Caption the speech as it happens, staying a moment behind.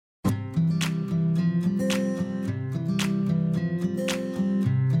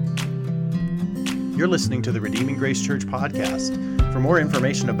You're listening to the Redeeming Grace Church podcast. For more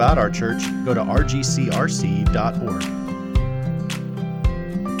information about our church, go to rgcrc.org.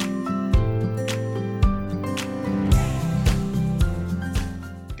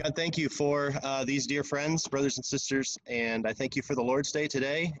 God, thank you for these dear friends, brothers and sisters, and I thank you for the Lord's Day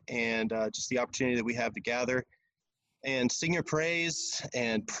today and just the opportunity that we have to gather and sing your praise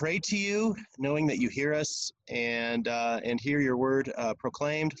and pray to you, knowing that you hear us and hear your word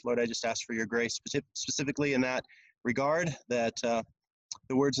proclaimed. Lord, I just ask for your grace specifically in that regard, that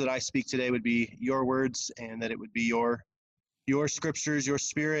the words that I speak today would be your words and that it would be your scriptures, your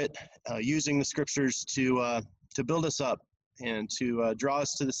spirit, using the scriptures to build us up and to draw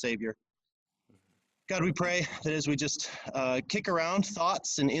us to the Savior. God, we pray that as we just kick around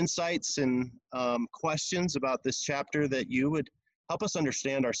thoughts and insights and questions about this chapter, that you would help us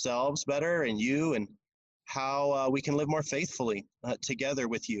understand ourselves better and you and how we can live more faithfully together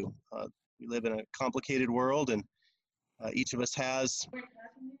with you. We live in a complicated world, and each of us has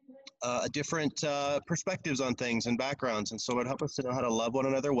a different perspectives on things and backgrounds. And so it would help us to know how to love one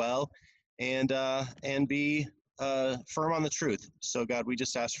another well and be firm on the truth. So God, we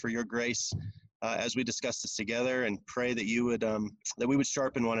just ask for your grace as we discuss this together, and pray that you would that we would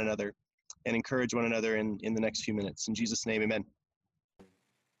sharpen one another and encourage one another in the next few minutes. In Jesus' name, amen.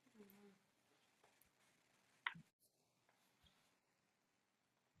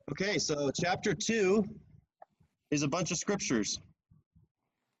 Okay, so chapter 2 is a bunch of scriptures.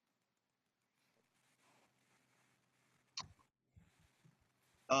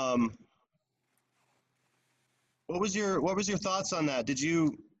 What was your thoughts on that?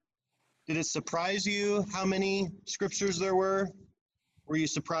 Did it surprise you how many scriptures there were? Were you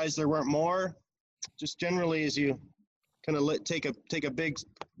surprised there weren't more? Just generally, as you kind of take a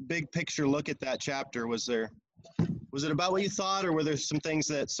big picture look at that chapter, was it about what you thought, or were there some things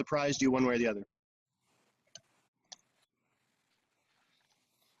that surprised you one way or the other?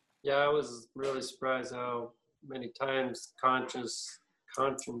 Yeah, I was really surprised how many times conscience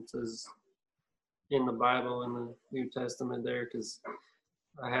is in the Bible, in the New Testament there, because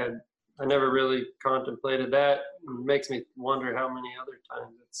I never really contemplated that. It makes me wonder how many other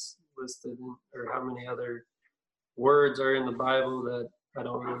times it's listed or how many other words are in the Bible that I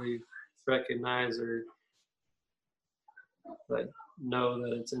don't really recognize or that know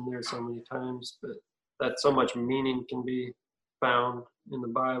that it's in there so many times, but that so much meaning can be found in the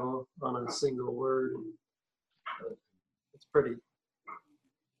Bible on a single word. And it's pretty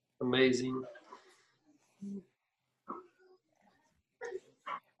amazing.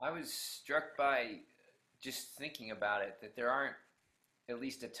 I was struck by just thinking about it that there aren't at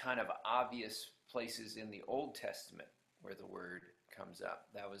least a ton of obvious places in the Old Testament where the word comes up.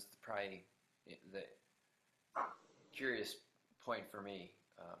 That was probably the curious point for me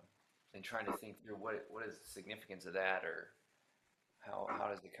in trying to think through what is the significance of that, or how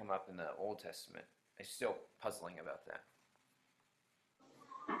does it come up in the Old Testament. I'm still puzzling about that.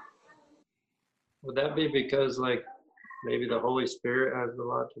 Would that be because maybe the Holy Spirit has a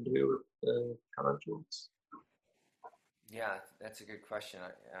lot to do with conscience? Yeah, that's a good question.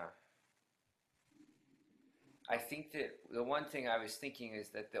 Yeah. I think that the one thing I was thinking is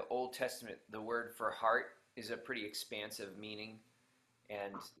that the Old Testament, the word for heart is a pretty expansive meaning,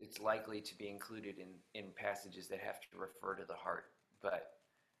 and it's likely to be included in passages that have to refer to the heart. But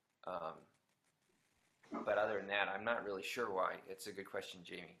other than that, I'm not really sure why. It's a good question,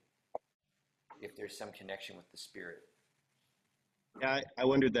 Jamie. If there's some connection with the Spirit. Yeah, I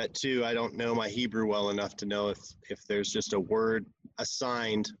wondered that too. I don't know my Hebrew well enough to know if there's just a word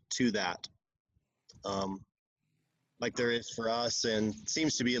assigned to that, like there is for us, and it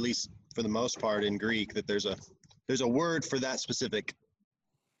seems to be, at least for the most part in Greek, that there's a word for that specific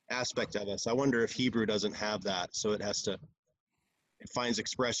aspect of us. I wonder if Hebrew doesn't have that, so it finds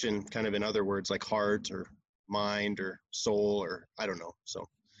expression kind of in other words like heart or mind or soul, or I don't know. So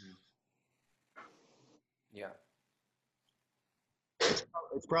yeah,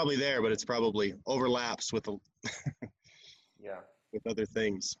 it's probably there, but it's probably overlaps with with other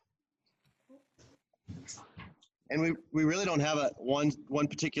things. And we really don't have one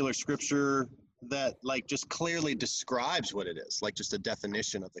particular scripture that just clearly describes what it is, like just a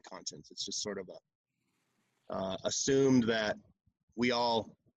definition of the conscience. It's just sort of assumed that we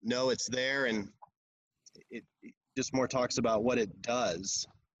all know it's there, and it just more talks about what it does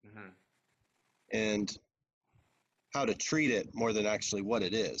and how to treat it more than actually what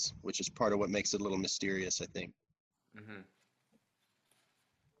it is, which is part of what makes it a little mysterious, I think. Mm-hmm.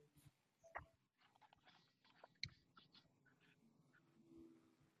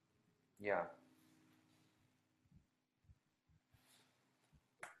 Yeah.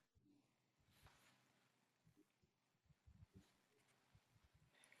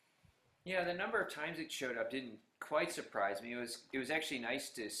 Yeah, the number of times it showed up didn't quite surprise me. It was actually nice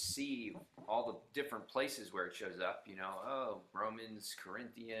to see all the different places where it shows up. Oh, Romans,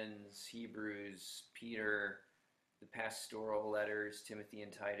 Corinthians, Hebrews, Peter, the pastoral letters, Timothy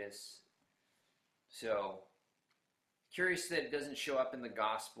and Titus. So curious that it doesn't show up in the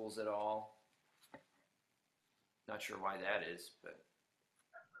Gospels at all. Not sure why that is, but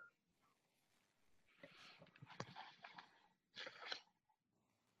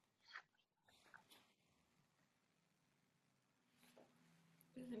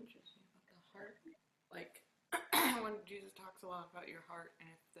It's interesting about the heart. Like when Jesus talks a lot about your heart, and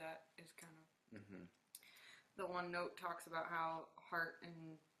if that is kind of the one note talks about how heart and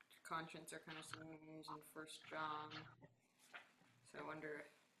conscience are kind of synonyms in First John. So I wonder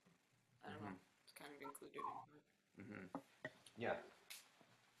if I don't know. It's kind of included in heart. yeah.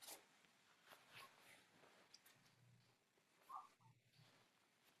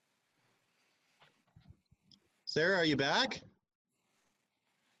 Sarah, are you back?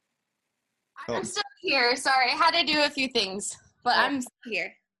 I'm still here. Sorry, I had to do a few things, but I'm still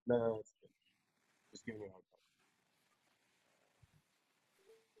here. No, it's good. Just giving you a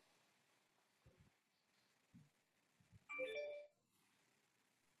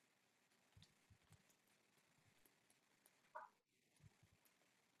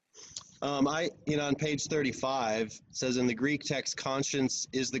hard time. On page 35, it says in the Greek text, conscience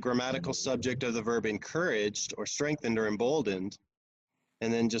is the grammatical subject of the verb encouraged or strengthened or emboldened.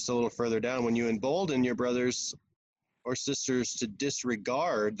 And then just a little further down, when you embolden your brothers or sisters to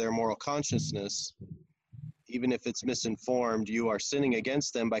disregard their moral consciousness, even if it's misinformed, you are sinning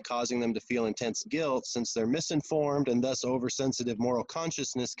against them by causing them to feel intense guilt, since they're misinformed and thus oversensitive moral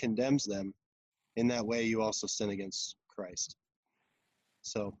consciousness condemns them. In that way, you also sin against Christ.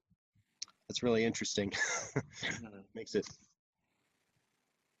 So that's really interesting. makes it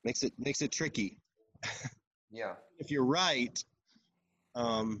tricky. Yeah. If you're right,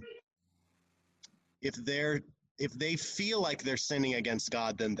 if they feel like they're sinning against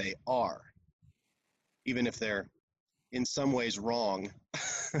God, then they are, even if they're in some ways wrong.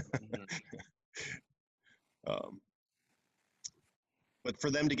 But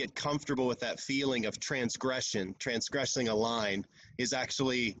for them to get comfortable with that feeling of transgressing a line, is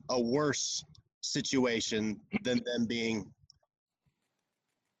actually a worse situation than them being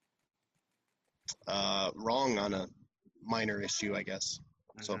wrong on a minor issue, I guess.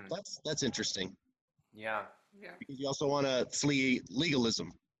 So that's interesting. Yeah. Yeah. Because you also want to flee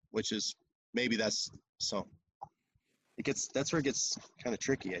legalism, which is maybe that's so. That's where it gets kind of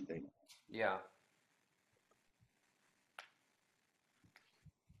tricky, I think. Yeah.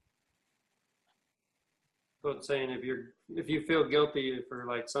 So it's saying if you feel guilty for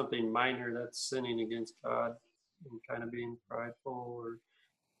like something minor, that's sinning against God and kind of being prideful, or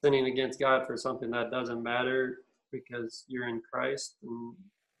sinning against God for something that doesn't matter because you're in Christ. And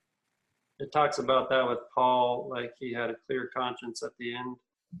it talks about that with Paul, like he had a clear conscience at the end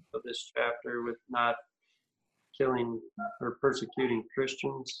of this chapter with not killing or persecuting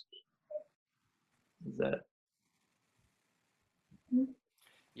Christians. Is that?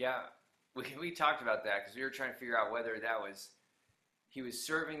 Yeah. We talked about that because we were trying to figure out whether he was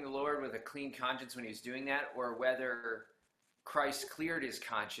serving the Lord with a clean conscience when he was doing that, or whether Christ cleared his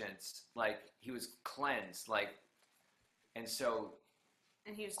conscience, like he was cleansed, and so.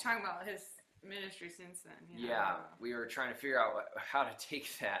 And he was talking about his ministry since then. Yeah, we were trying to figure out how to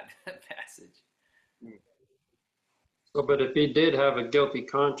take that passage. So, but if he did have a guilty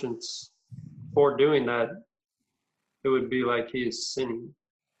conscience for doing that, it would be like he is sinning.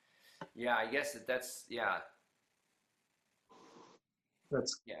 Yeah, I guess that's yeah.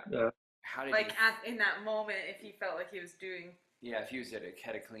 That's yeah. How did in that moment, if he felt like he was doing. Yeah, if he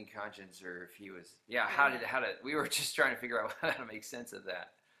had a clean conscience, or if he was. Yeah, how did we were just trying to figure out how to make sense of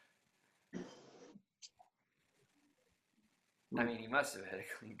that. I mean, he must have had a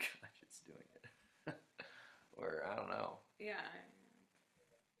clean conscience doing it, or I don't know. Yeah.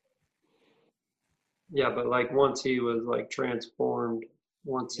 Yeah, but like once he was like transformed,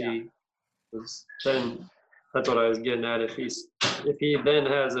 he was, then that's what I was getting at. If he then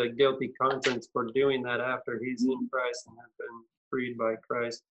has a guilty conscience for doing that after he's in Christ and has been freed by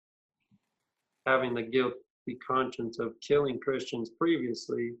Christ, having the guilty conscience of killing Christians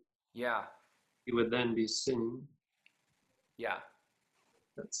previously, he would then be sinning. Yeah.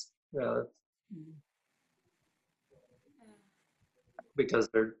 That's because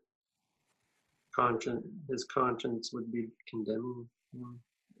his conscience would be condemning him.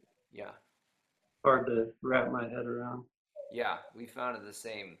 Yeah. Hard to wrap my head around. Yeah, we found it the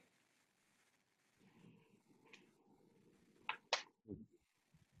same.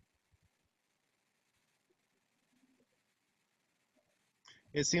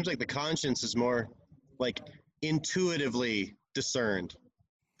 It seems like the conscience is more like intuitively discerned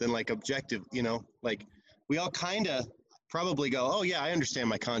than like objective, like we all kind of probably go, oh yeah, I understand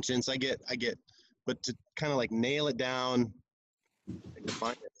my conscience. I get, but to kind of like nail it down and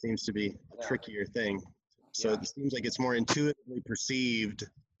define it seems to be a trickier thing. So it seems like it's more intuitively perceived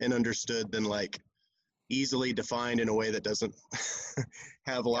and understood than like easily defined in a way that doesn't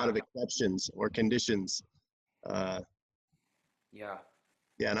have a lot of exceptions or conditions.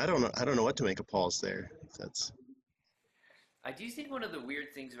 Yeah, and I don't know what to make of Paul's there. That's. I do think one of the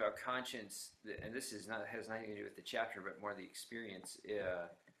weird things about conscience, and this has nothing to do with the chapter, but more the experience,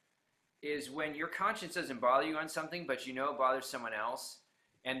 is when your conscience doesn't bother you on something, but you know it bothers someone else,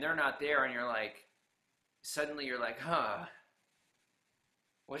 and they're not there, and you're like, suddenly you're like, huh,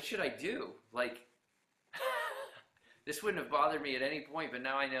 what should I do? Like, this wouldn't have bothered me at any point, but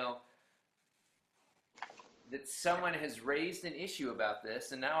now I know that someone has raised an issue about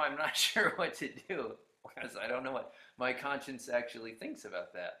this, and now I'm not sure what to do because I don't know what my conscience actually thinks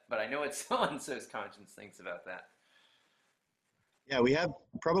about that. But I know what so-and-so's conscience thinks about that. Yeah, we have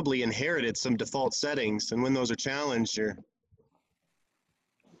probably inherited some default settings, and when those are challenged,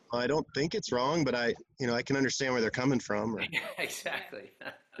 I don't think it's wrong, but I can understand where they're coming from. Or, exactly.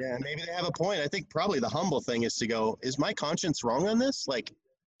 Yeah, maybe they have a point. I think probably the humble thing is to go, is my conscience wrong on this? Like,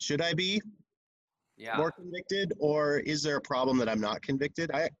 should I be more convicted, or is there a problem that I'm not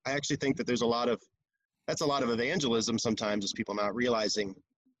convicted? I actually think that that's a lot of evangelism sometimes, is people not realizing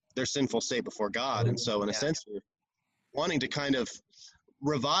their sinful state before God. And so in a sense, we're wanting to kind of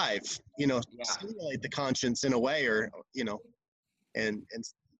revive, stimulate the conscience in a way, or, and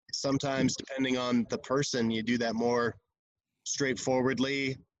sometimes depending on the person, you do that more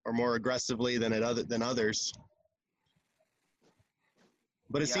straightforwardly or more aggressively than others.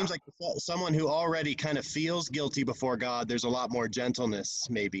 But it seems like someone who already kind of feels guilty before God, there's a lot more gentleness,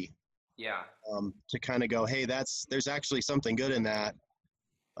 maybe. Yeah. To kind of go, hey, there's actually something good in that,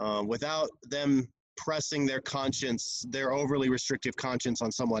 without them pressing their overly restrictive conscience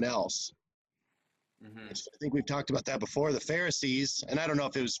on someone else. Mm-hmm. I think we've talked about that before. The Pharisees, and I don't know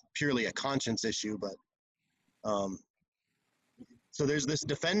if it was purely a conscience issue, but so there's this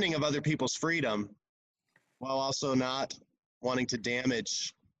defending of other people's freedom while also not wanting to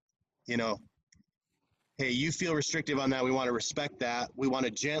damage, hey, you feel restrictive on that. We want to respect that. We want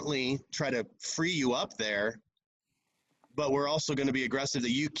to gently try to free you up there. But we're also going to be aggressive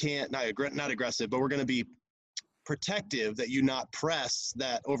that you can't, not aggressive, but we're going to be protective that you not press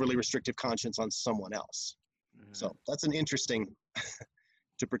that overly restrictive conscience on someone else. Mm-hmm. So that's an interesting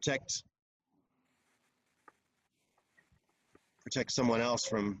to protect someone else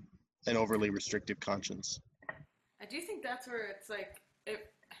from an overly restrictive conscience. I do think that's where it's like,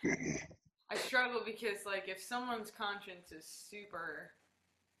 I struggle because, like, if someone's conscience is super,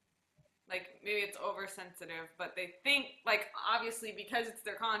 like, maybe it's oversensitive, but they think, like, obviously because it's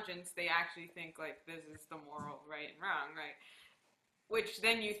their conscience, they actually think, like, this is the moral right and wrong, right? Which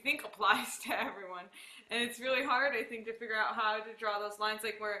then you think applies to everyone. And it's really hard, I think, to figure out how to draw those lines,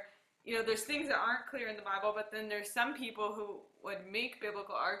 like, where, there's things that aren't clear in the Bible, but then there's some people who would make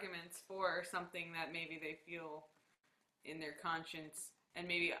biblical arguments for something that maybe they feel in their conscience, and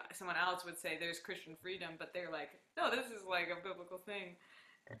maybe someone else would say there's Christian freedom, but they're like, no, this is like a biblical thing.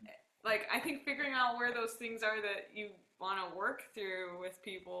 Like, I think figuring out where those things are that you want to work through with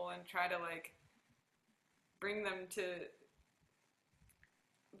people and try to, like, bring them to,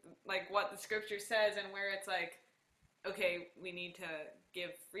 like, what the scripture says, and where it's like, okay, we need to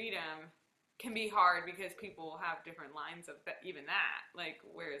give freedom, can be hard because people have different lines of even that. Like,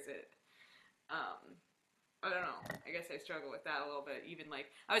 where is it? I don't know. I guess I struggle with that a little bit. Even, like,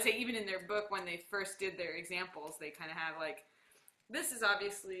 I would say even in their book, when they first did their examples, they kind of have, like, this is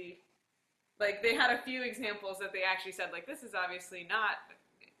obviously, like, they had a few examples that they actually said, like, this is obviously not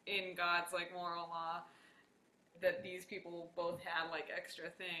in God's, like, moral law, that these people both had, like,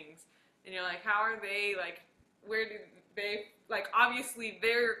 extra things. And you're like, how are they, like, where do they, like, obviously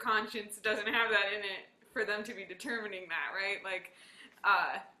their conscience doesn't have that in it for them to be determining that, right? Like,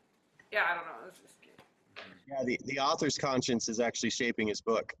 yeah, I don't know. It's just, yeah, the author's conscience is actually shaping his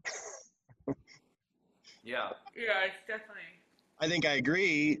book. Yeah, it's definitely. I think I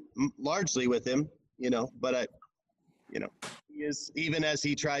agree largely with him, but he is, even as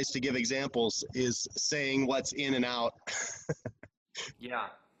he tries to give examples, is saying what's in and out. Yeah.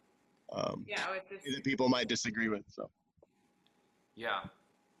 That people might disagree with. So. Yeah.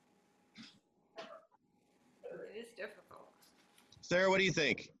 It is difficult. Sarah, what do you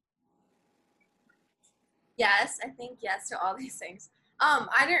think? Yes, I think yes to all these things.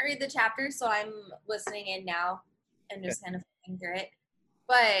 I didn't read the chapter, so I'm listening in now and just kind of thinking through it.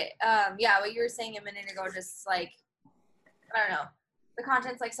 But yeah, what you were saying a minute ago, just like, I don't know, the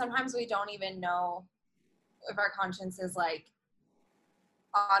conscience, like sometimes we don't even know if our conscience is like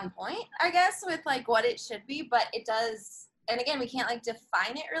on point, I guess, with like what it should be, but it does. And again, we can't like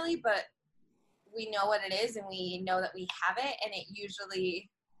define it really, but we know what it is and we know that we have it, and it usually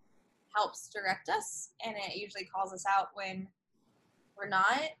helps direct us, and it usually calls us out when we're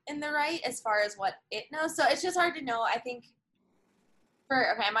not in the right as far as what it knows. So it's just hard to know. I think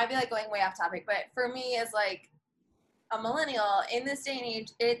okay, I might be like going way off topic, but for me as like a millennial in this day and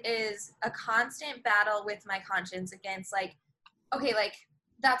age, it is a constant battle with my conscience against like, okay, like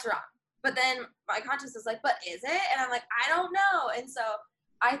that's wrong. But then my conscience is like, but is it? And I'm like, I don't know. And so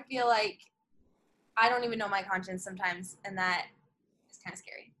I feel like I don't even know my conscience sometimes, and that is kind of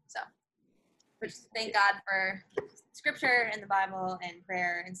scary. So, which thank God for scripture and the Bible and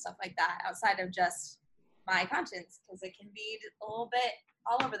prayer and stuff like that outside of just my conscience, because it can be a little bit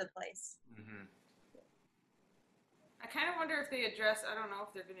all over the place. Mm-hmm. I kind of wonder if they address, I don't know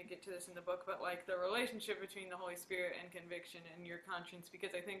if they're going to get to this in the book, but like the relationship between the Holy Spirit and conviction and your conscience,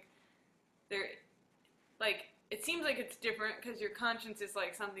 because I think they're, like, it seems like it's different because your conscience is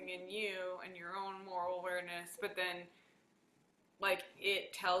like something in you and your own moral awareness, but then like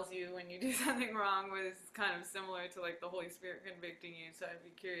it tells you when you do something wrong, was kind of similar to like the Holy Spirit convicting you. So I'd be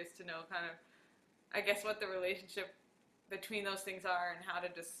curious to know kind of, I guess, what the relationship between those things are and how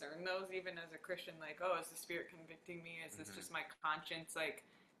to discern those even as a Christian. Like, oh, is the Spirit convicting me? Is this just my conscience? Like,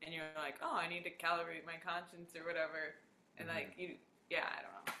 and you're like, oh, I need to calibrate my conscience or whatever. And like, I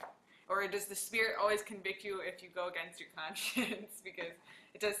don't know. Or does the Spirit always convict you if you go against your conscience? Because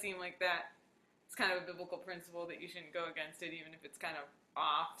it does seem like that. It's kind of a biblical principle that you shouldn't go against it, even if it's kind of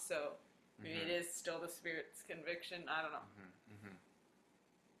off. So maybe it is still the Spirit's conviction. I don't know.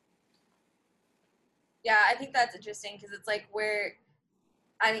 Yeah, I think that's interesting because it's like where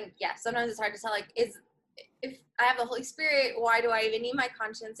I think, yeah, sometimes it's hard to tell, like, if I have the Holy Spirit, why do I even need my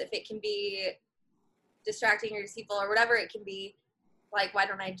conscience if it can be distracting or deceitful or whatever it can be? Like, why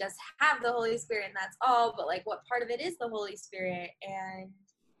don't I just have the Holy Spirit and that's all? But like, what part of it is the Holy Spirit, and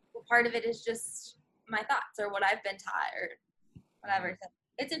what part of it is just my thoughts or what I've been taught or whatever. So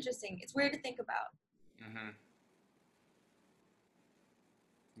it's interesting. It's weird to think about.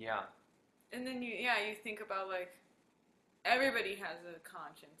 Yeah. And then you think about like everybody has a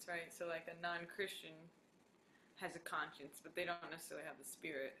conscience, right? So like a non-Christian has a conscience, but they don't necessarily have the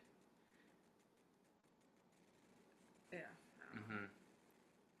Spirit. Yeah.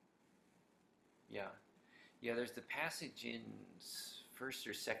 Yeah, there's the passage in 1st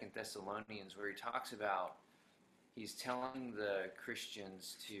or 2nd Thessalonians where he talks about, he's telling the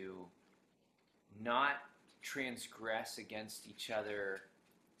Christians to not transgress against each other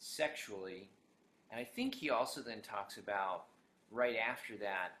sexually. And I think he also then talks about, right after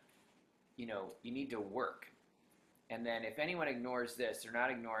that, you need to work. And then if anyone ignores this, they're not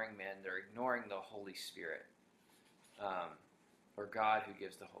ignoring men, they're ignoring the Holy Spirit. Or God who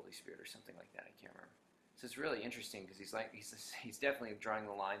gives the Holy Spirit, or something like that. I can't remember. So it's really interesting because he's definitely drawing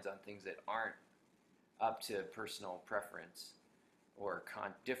the lines on things that aren't up to personal preference or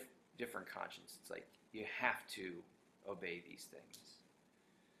different conscience. It's like you have to obey these things.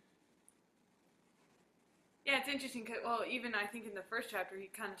 Yeah, it's interesting because, well, even I think in the first chapter he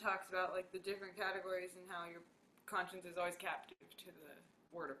kind of talks about like the different categories and how your conscience is always captive to the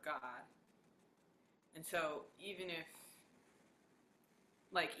Word of God. And so even if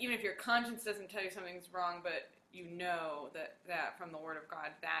your conscience doesn't tell you something's wrong, but you know that from the Word of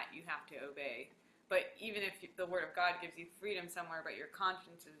God that you have to obey. But even if the Word of God gives you freedom somewhere, but your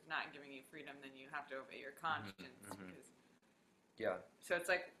conscience is not giving you freedom, then you have to obey your conscience. So it's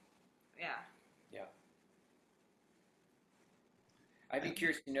like, yeah. I'd be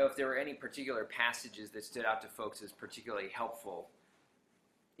curious to know if there were any particular passages that stood out to folks as particularly helpful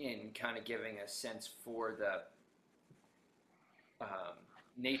in kind of giving a sense for the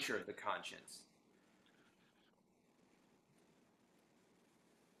nature of the conscience.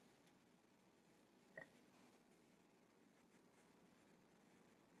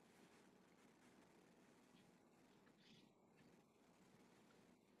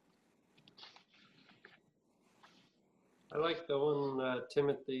 I like the one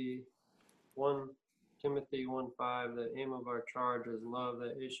Timothy 1:5. The aim of our charge is love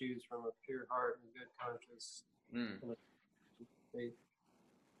that issues from a pure heart and good conscience. And faith.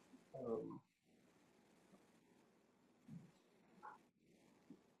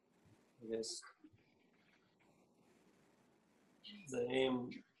 I guess the aim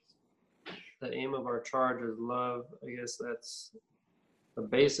of our charge is love. I guess that's the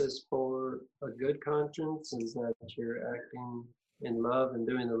basis for a good conscience, is that you're acting in love and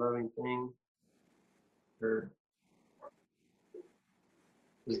doing the loving thing, or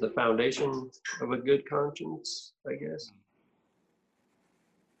is the foundation of a good conscience, I guess.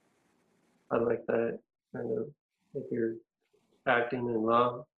 I like that kind of, if you're acting in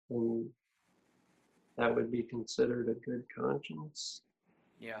love, then that would be considered a good conscience.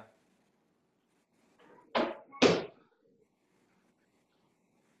 Yeah.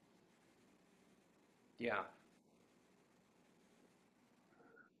 Yeah.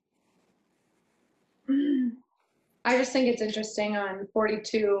 I just think it's interesting on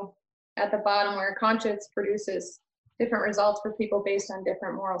 42 at the bottom where conscience produces different results for people based on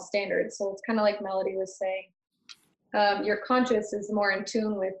different moral standards. So it's kind of like Melody was saying. Your conscience is more in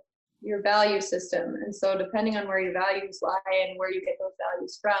tune with your value system. And so depending on where your values lie and where you get those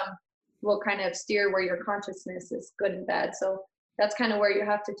values from, will kind of steer where your consciousness is good and bad. So that's kind of where you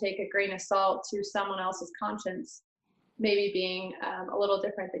have to take a grain of salt to someone else's conscience, maybe being a little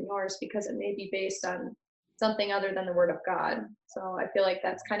different than yours, because it may be based on something other than the word of God. So I feel like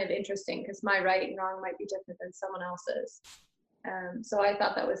that's kind of interesting because my right and wrong might be different than someone else's. So I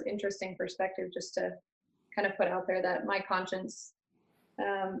thought that was interesting perspective just to kind of put out there that my conscience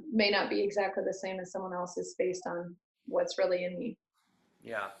may not be exactly the same as someone else's based on what's really in me.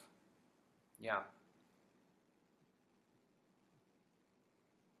 Yeah. Yeah.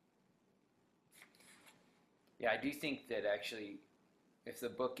 Yeah, I do think that actually, if the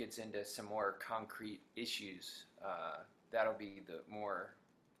book gets into some more concrete issues, that'll be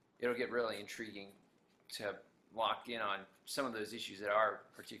it'll get really intriguing to lock in on some of those issues that are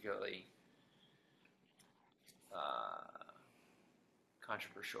particularly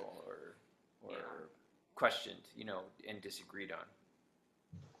controversial or questioned, and disagreed on.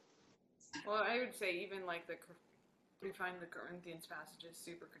 Well, I would say even like we find the Corinthians passages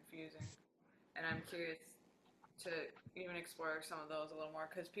super confusing, and I'm curious to even explore some of those a little more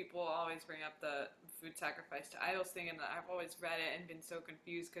because people always bring up the food sacrifice to idols thing, and I've always read it and been so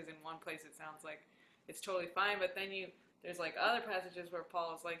confused because in one place it sounds like it's totally fine, but then there's like other passages where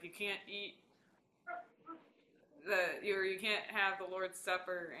Paul is like, you can't eat you can't have the Lord's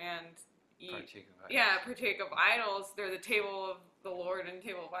Supper and eat partake of idols. They're the table of the Lord and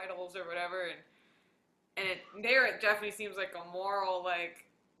table of idols or whatever, and it definitely seems like a moral like.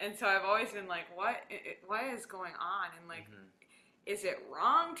 And so I've always been like, what is going on? And like, is it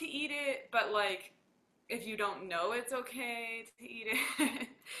wrong to eat it? But like, if you don't know it's okay to eat it,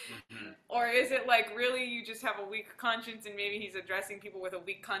 or is it like really you just have a weak conscience and maybe he's addressing people with a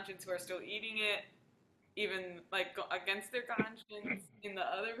weak conscience who are still eating it, even like against their conscience in the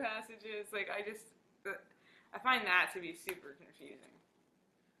other passages? Like I find that to be super confusing.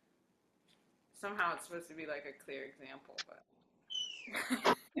 Somehow it's supposed to be like a clear example, but.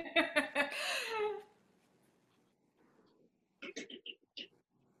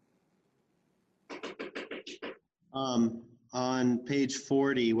 On page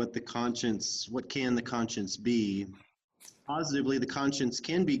 40, what can the conscience be? Positively, the conscience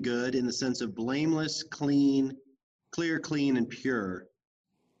can be good in the sense of blameless, clear, clean, and pure.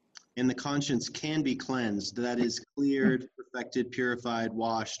 And the conscience can be cleansed, that is, cleared, perfected, purified,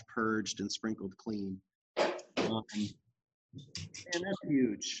 washed, purged, and sprinkled clean. And that's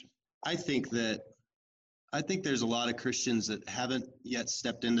huge. I think there's a lot of Christians that haven't yet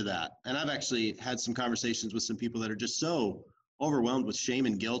stepped into that. And I've actually had some conversations with some people that are just so overwhelmed with shame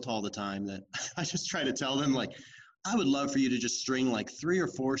and guilt all the time that I just try to tell them, like, I would love for you to just string like 3 or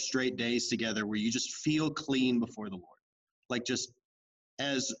 4 straight days together where you just feel clean before the Lord. Like just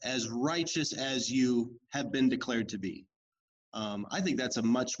as righteous as you have been declared to be. I think that's a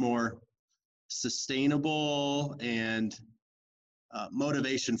much more sustainable and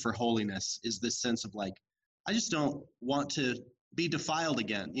motivation for holiness, is this sense of like, I just don't want to be defiled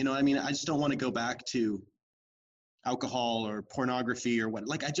again. I mean, I just don't want to go back to alcohol or pornography or what.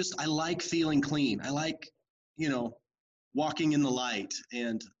 Like, I like feeling clean. I like, walking in the light.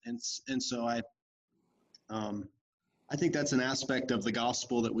 And so I think that's an aspect of the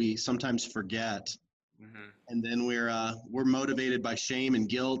gospel that we sometimes forget. Mm-hmm. And then we're motivated by shame and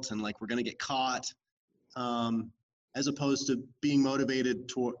guilt and like, we're going to get caught. As opposed to being motivated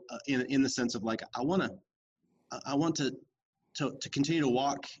in the sense of like, I want to continue to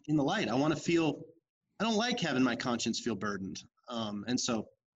walk in the light. I want to feel, I don't like having my conscience feel burdened. So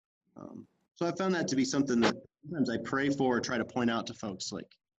I found that to be something that sometimes I pray for or try to point out to folks. Like,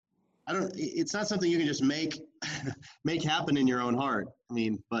 it's not something you can just make happen in your own heart. I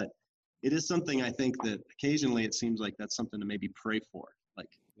mean, but it is something I think that occasionally it seems like that's something to maybe pray for. Like,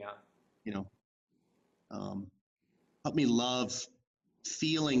 help me love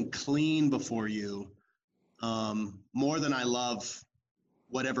feeling clean before you, more than I love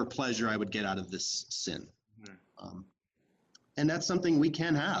whatever pleasure I would get out of this sin. And that's something we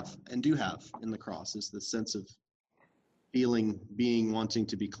can have and do have in the cross, is the sense of feeling, being, wanting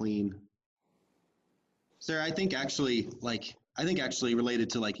to be clean. Sarah, I think actually related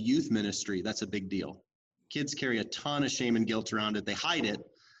to like youth ministry, that's a big deal. Kids carry a ton of shame and guilt around it. They hide it.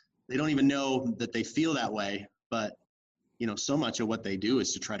 They don't even know that they feel that way. But, so much of what they do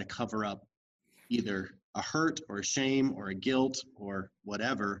is to try to cover up either a hurt or a shame or a guilt or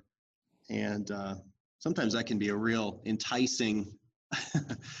whatever. And sometimes that can be a real enticing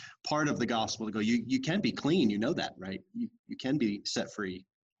part of the gospel to go, you can be clean, that, right? You can be set free.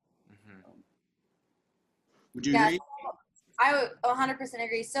 Would you agree? I would 100%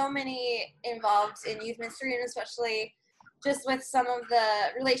 agree. So many involved in youth ministry, and especially just with some of the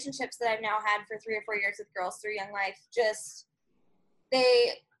relationships that I've now had for 3 or 4 years with girls through Young Life, just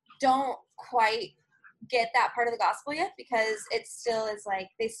they don't quite get that part of the gospel yet, because it still is like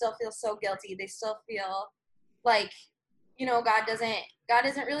they still feel so guilty. They still feel like, God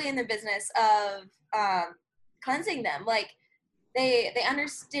isn't really in the business of cleansing them. Like they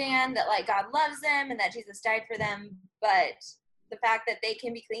understand that like God loves them and that Jesus died for them, but the fact that they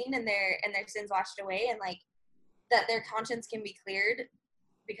can be cleaned and their sins washed away, and like that their conscience can be cleared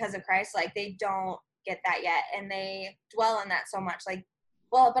because of Christ, like they don't get that yet, and they dwell on that so much. Like,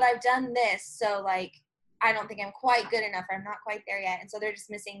 well, but I've done this, so like I don't think I'm quite good enough. I'm not quite there yet, and so they're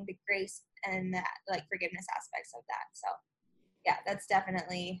just missing the grace and that like forgiveness aspects of that. So yeah, that's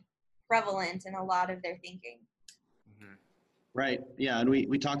definitely prevalent in a lot of their thinking. Right. Yeah. And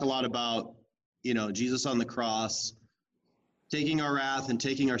we talk a lot about, Jesus on the cross, taking our wrath and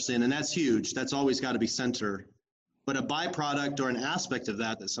taking our sin. And that's huge. That's always got to be center. But a byproduct or an aspect of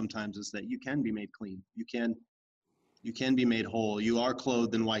that sometimes is that you can be made clean. You can be made whole. You are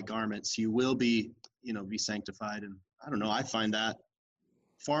clothed in white garments. You will be, be sanctified. And I don't know, I find that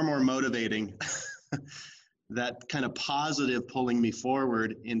far more motivating, that kind of positive pulling me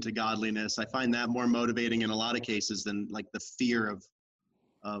forward into godliness. I find that more motivating in a lot of cases than like the fear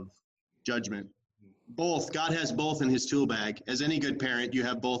of judgment. Both, God has both in his tool bag. As any good parent, you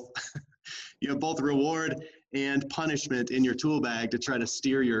have both, reward and punishment in your tool bag to try to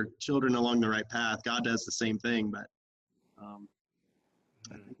steer your children along the right path. God does the same thing, but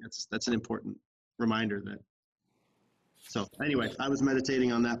I think that's an important reminder that. So anyway, I was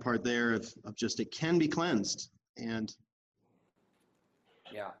meditating on that part there of just it can be cleansed. And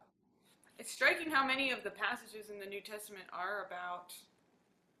yeah, it's striking how many of the passages in the New Testament are about,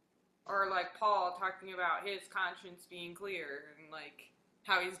 or like Paul talking about his conscience being clear and like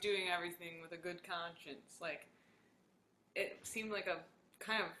how he's doing everything with a good conscience. Like it seemed like a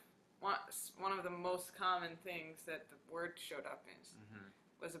kind of one of the most common things that the word showed up in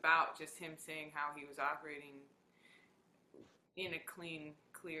was about just him saying how he was operating in a clean,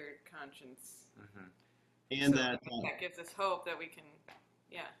 cleared conscience. And so that gives us hope that we can,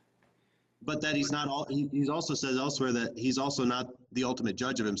 but that he's not all. He also says elsewhere that he's also not the ultimate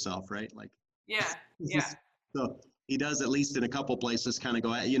judge of himself, right? Like, yeah. So he does, at least in a couple places, kind of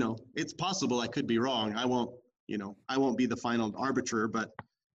go, it's possible I could be wrong. I won't be the final arbiter, but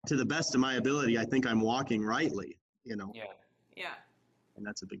to the best of my ability, I think I'm walking rightly. Yeah. And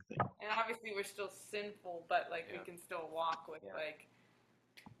that's a big thing. And obviously we're still sinful, but like we can still walk with like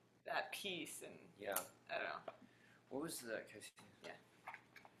that peace and I don't know. What was the? Yeah.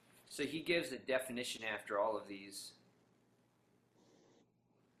 So he gives a definition after all of these.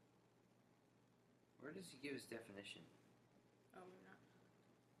 Where does he give his definition?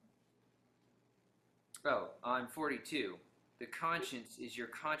 Oh, on 42. The conscience is your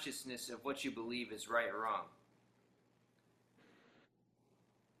consciousness of what you believe is right or wrong.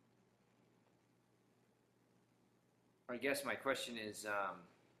 I guess my question is,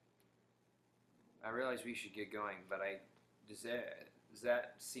 I realize we should get going, but does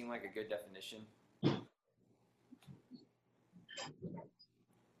that seem like a good definition?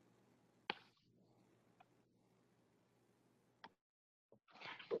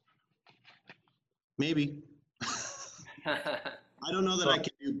 Maybe. I don't know that I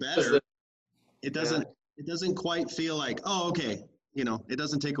can do better. It doesn't quite feel like, oh, okay. It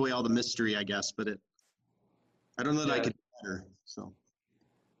doesn't take away all the mystery, I guess, but I don't know that I could do better. So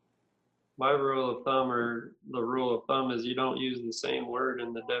my rule of thumb, or the rule of thumb, is you don't use the same word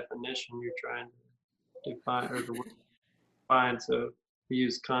in the definition you're trying to define or to define. So we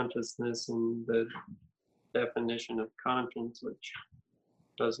use consciousness in the definition of conscience, which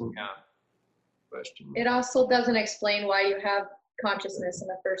doesn't question. It also doesn't explain why you have consciousness in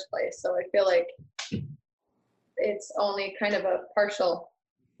the first place. So I feel like it's only kind of a partial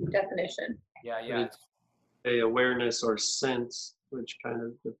definition. Yeah. a awareness or sense, which kind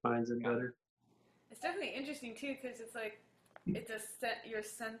of defines it better. It's definitely interesting too, because it's like it's your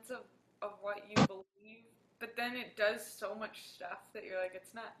sense of what you believe, but then it does so much stuff that you're like,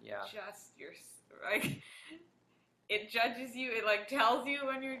 it's not just your, like, it judges you, it like tells you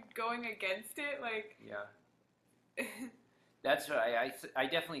when you're going against it, like. Yeah. That's what I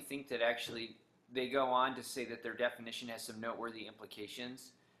definitely think that actually they go on to say that their definition has some noteworthy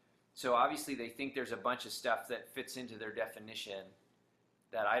implications. So obviously they think there's a bunch of stuff that fits into their definition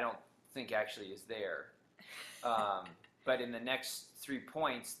that I don't think actually is there. But in the next 3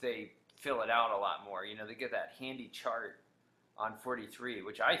 points, they fill it out a lot more. You know, they get that handy chart on 43,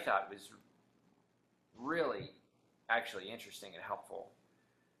 which I thought was really actually interesting and helpful.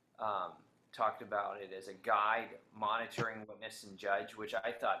 Talked about it as a guide, monitoring, witness, and judge, which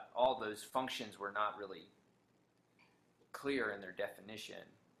I thought all those functions were not really clear in their definition.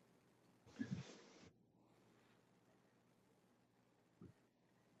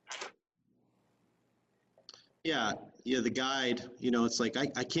 Yeah, the guide, it's like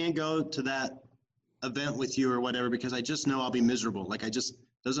I can't go to that event with you or whatever because I just know I'll be miserable. Like,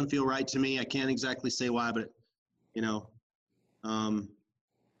 doesn't feel right to me. I can't exactly say why, but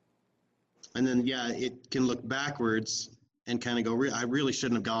and then it can look backwards and kind of go, I really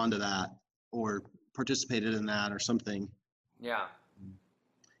shouldn't have gone to that or participated in that or something. Yeah.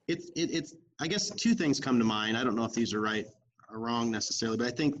 It's I guess two things come to mind. I don't know if these are right or wrong necessarily, but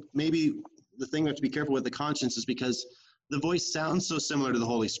I think maybe the thing we have to be careful with the conscience is because the voice sounds so similar to the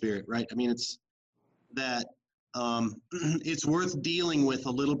Holy Spirit, right? I mean, it's that it's worth dealing with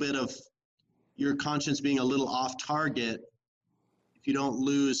a little bit of your conscience being a little off target if you don't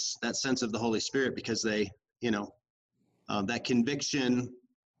lose that sense of the Holy Spirit, because they, that conviction,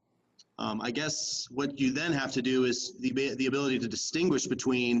 I guess what you then have to do is the ability to distinguish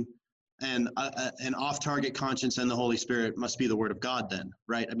between an off-target conscience and the Holy Spirit must be the Word of God then,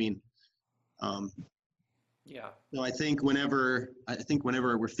 right? I mean, so I think whenever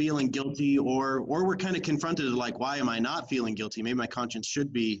we're feeling guilty or we're kind of confronted like, why am I not feeling guilty? Maybe my conscience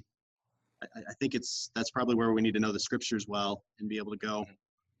should be. I think that's probably where we need to know the scriptures well and be able to go,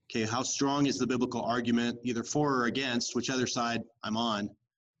 okay, how strong is the biblical argument, either for or against, whichever side I'm on,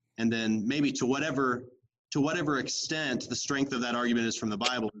 and then maybe to whatever extent the strength of that argument is from the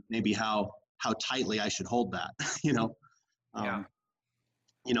Bible, maybe how tightly I should hold that, if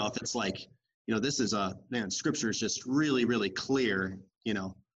it's like, this is scripture is just really, really clear,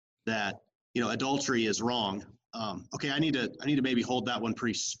 that, adultery is wrong. Okay, I need to maybe hold that one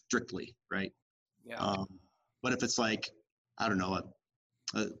pretty strictly, right? Yeah. But if it's like, I don't know,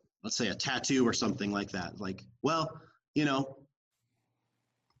 let's say a tattoo or something like that, like, well,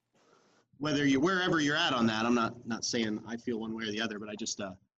 wherever you're at on that, I'm not saying I feel one way or the other, but I just,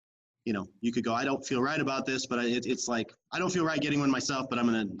 you could go, I don't feel right about this, but it's like, I don't feel right getting one myself, but I'm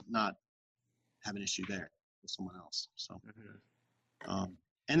going to not have an issue there with someone else. So,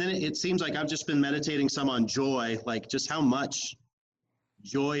 and then it seems like I've just been meditating some on joy, like just how much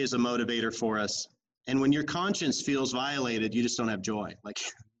joy is a motivator for us. And when your conscience feels violated, you just don't have joy. Like,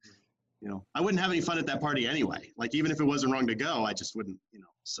 I wouldn't have any fun at that party anyway. Like, even if it wasn't wrong to go, I just wouldn't,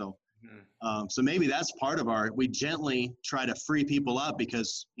 so. So maybe that's part of we gently try to free people up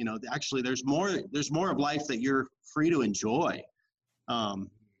because, actually there's more of life that you're free to enjoy.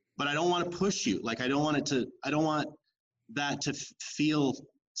 But I don't want to push you. Like, I don't want that to feel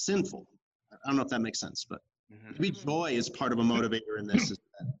sinful. I don't know if that makes sense, but maybe joy is part of a motivator in this. Is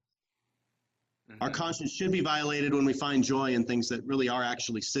that our conscience should be violated when we find joy in things that really are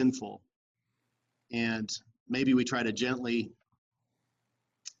actually sinful. And maybe we try to gently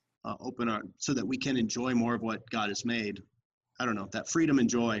open so that we can enjoy more of what God has made. I don't know, that freedom and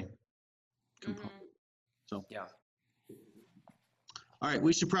joy component. So, yeah. All right,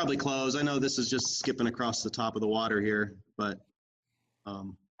 we should probably close. I know this is just skipping across the top of the water here, but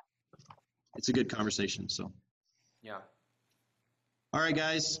it's a good conversation. So, yeah. All right,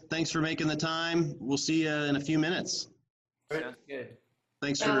 guys. Thanks for making the time. We'll see you in a few minutes. Sounds good.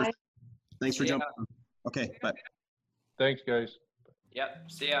 Thanks for jumping. Okay, bye. Thanks, guys. Yep.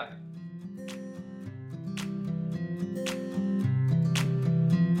 See ya.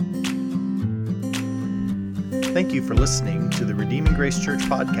 Thank you for listening to the Redeeming Grace Church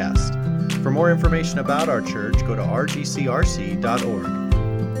podcast. For more information about our church, go to rgcrc.org.